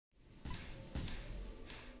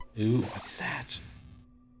Ooh, what is that?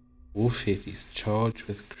 Wolf hit is charged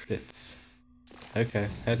with crits. Okay,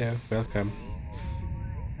 hello, welcome.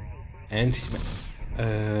 Anti.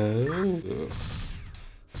 Oh.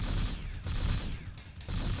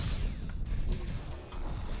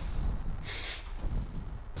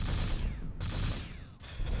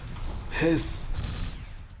 Piss.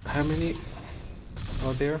 How many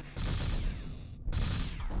are there?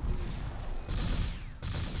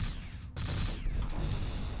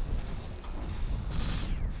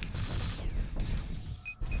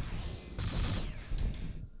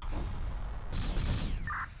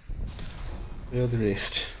 Where are the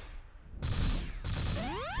rest?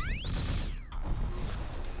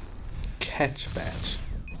 Catch bat.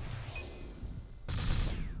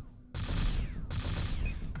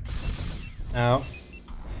 Ow.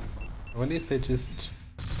 I wonder if they just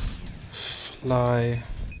fly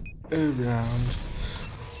around.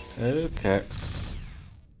 Okay.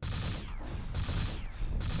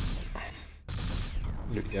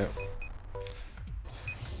 Here we go.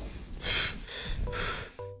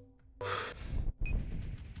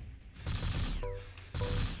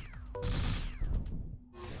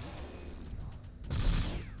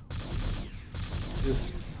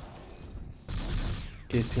 Just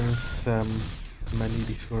getting some money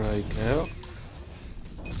before I go.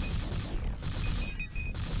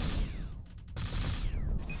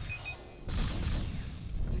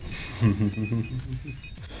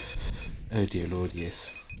 Oh dear lord,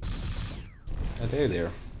 yes. Hello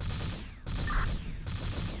there.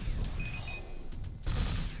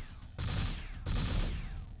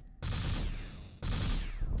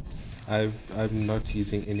 I'm not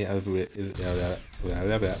using any other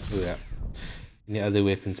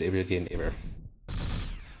weapons ever again ever.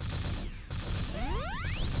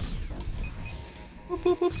 Boop,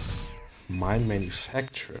 boop, boop. Mine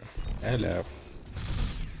manufacturer. Hello.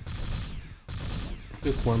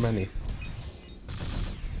 Look, more money.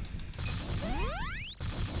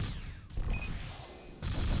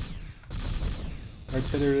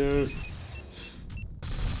 Artillery.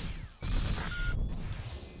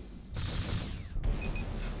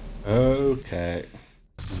 Okay.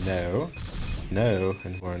 No. No,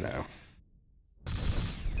 and more no.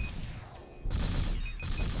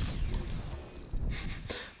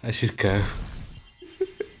 I should go.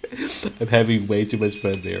 I'm having way too much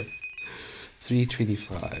fun there.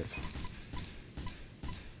 325.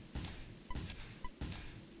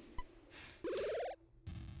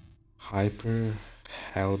 Hyper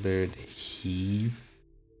halberd heave.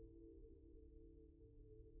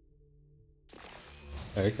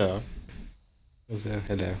 Okay. What's that?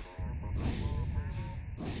 Hello.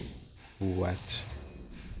 What?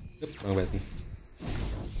 Yep, wrong button.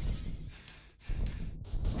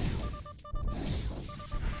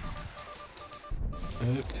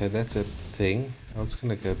 Okay, that's a thing. I was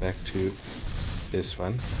gonna go back to this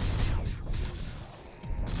one.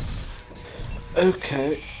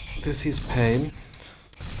 Okay, this is pain.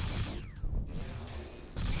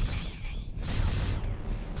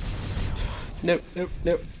 No, no,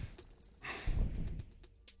 no.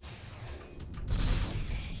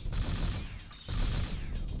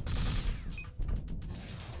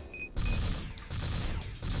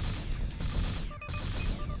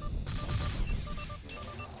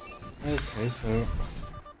 Okay, so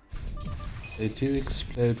they do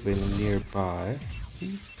explode when nearby.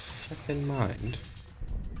 Keep fucking mind.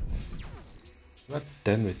 I'm not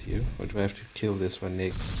done with you. Or do I have to kill this one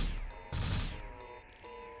next?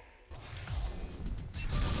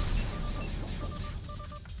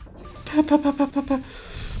 Pa, pa, pa, pa, pa, pa.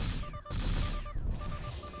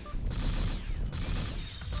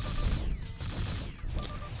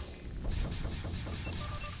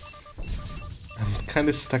 I'm kind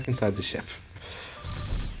of stuck inside the ship.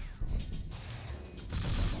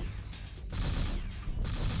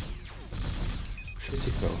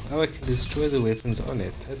 Critical. Oh, I can destroy the weapons on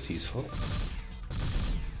it. That's useful.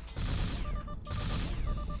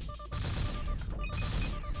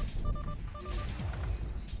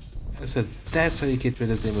 So that's how you get rid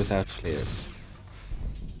of them without flares.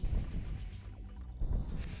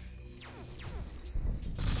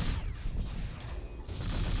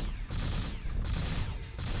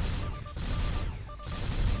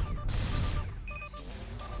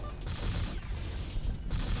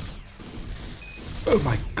 Oh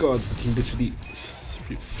my god, it literally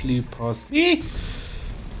flew past me.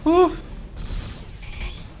 Woo.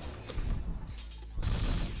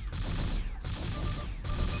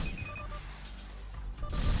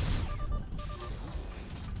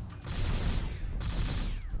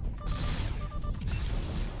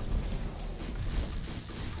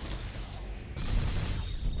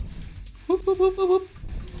 whoop, whoop, whoop, whoop.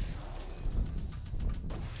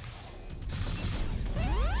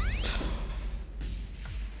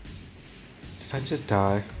 Did I just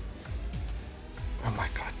die? Oh my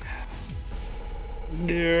god,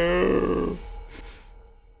 no. No.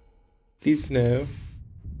 Please no.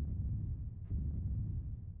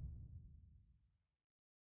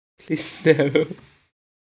 Please no.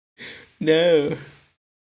 No.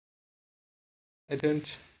 I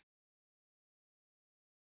don't.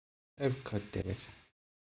 Oh god damn it.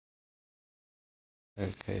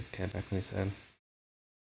 Okay, it came back on its own.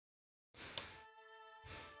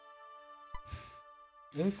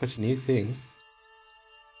 Oh, got a new thing.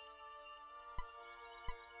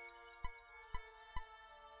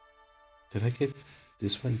 Did I get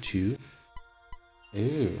this one too?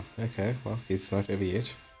 Ooh, okay, well, it's not over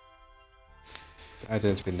yet. I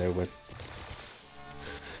don't even know what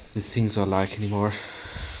the things are like anymore.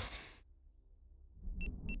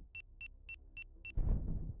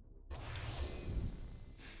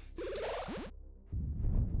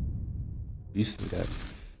 Used to that.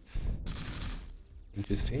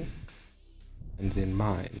 Interesting. And then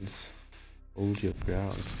mines. Hold your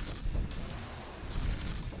ground.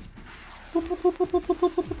 Boop, boop, boop, boop, boop, boop,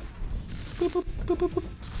 boop, boop. Boop, boop, boop, boop, boop.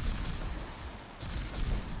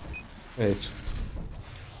 Wait.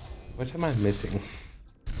 What am I missing?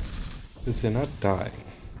 Because they're not dying.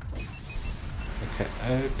 Okay,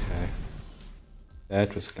 okay.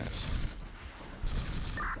 That was close.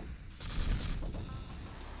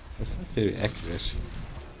 That's not very accurate.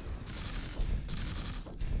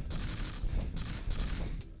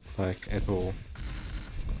 Like, at all.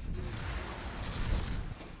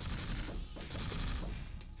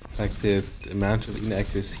 Like, the amount of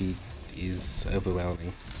inaccuracy is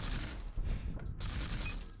overwhelming.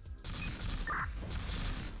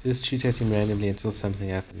 Just shoot at him randomly until something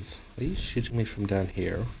happens. Are you shooting me from down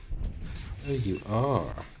here? Oh, you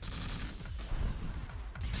are.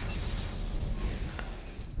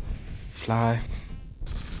 Fly.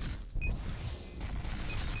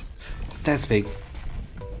 That's big.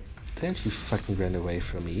 Don't you fucking run away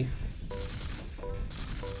from me.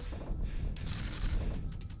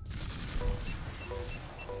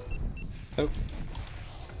 Oh.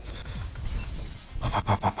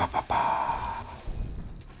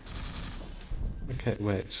 Okay,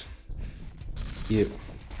 wait. You.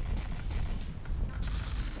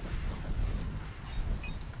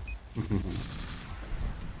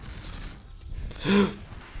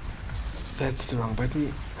 That's the wrong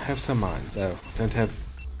button. Have some mines. Oh, don't have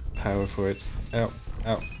power for it. Ow,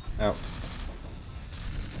 ow, ow.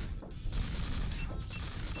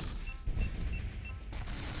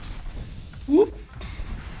 Whoop.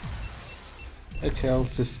 Okay, I'll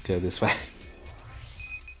just go this way.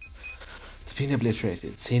 It's been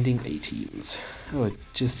obliterated. Sending A-teams. Oh,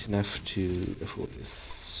 just enough to afford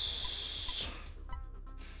this.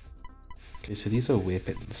 Okay, so these are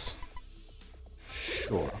weapons.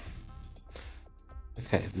 Sure.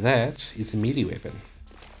 Okay, that is a melee weapon.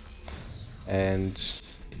 And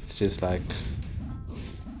it's just like...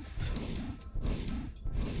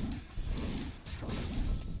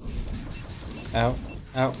 Ow,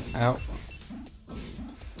 ow, ow.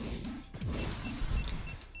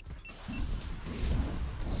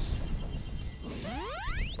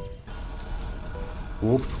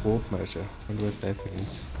 Warped warp motor. Wonder what that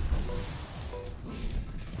means.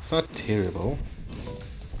 It's not terrible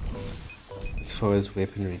as far as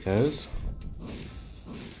weaponry goes.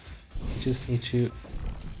 You just need to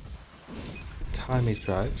time it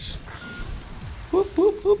right. Whoop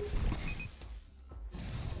whoop whoop.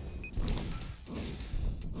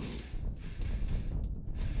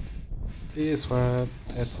 This one,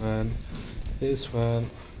 that one, this one,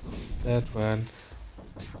 that one,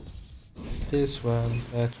 this one,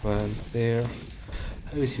 that one, there.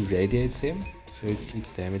 Oh, it irradiates them, so it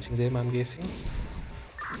keeps damaging them, I'm guessing.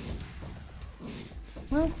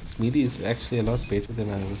 Well, this melee is actually a lot better than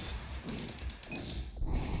I was.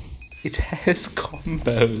 It has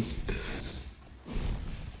combos.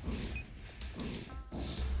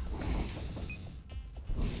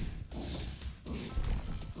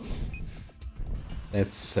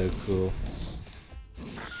 That's so cool.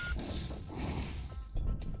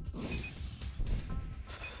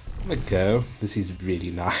 I'm gonna go. This is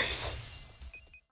really nice.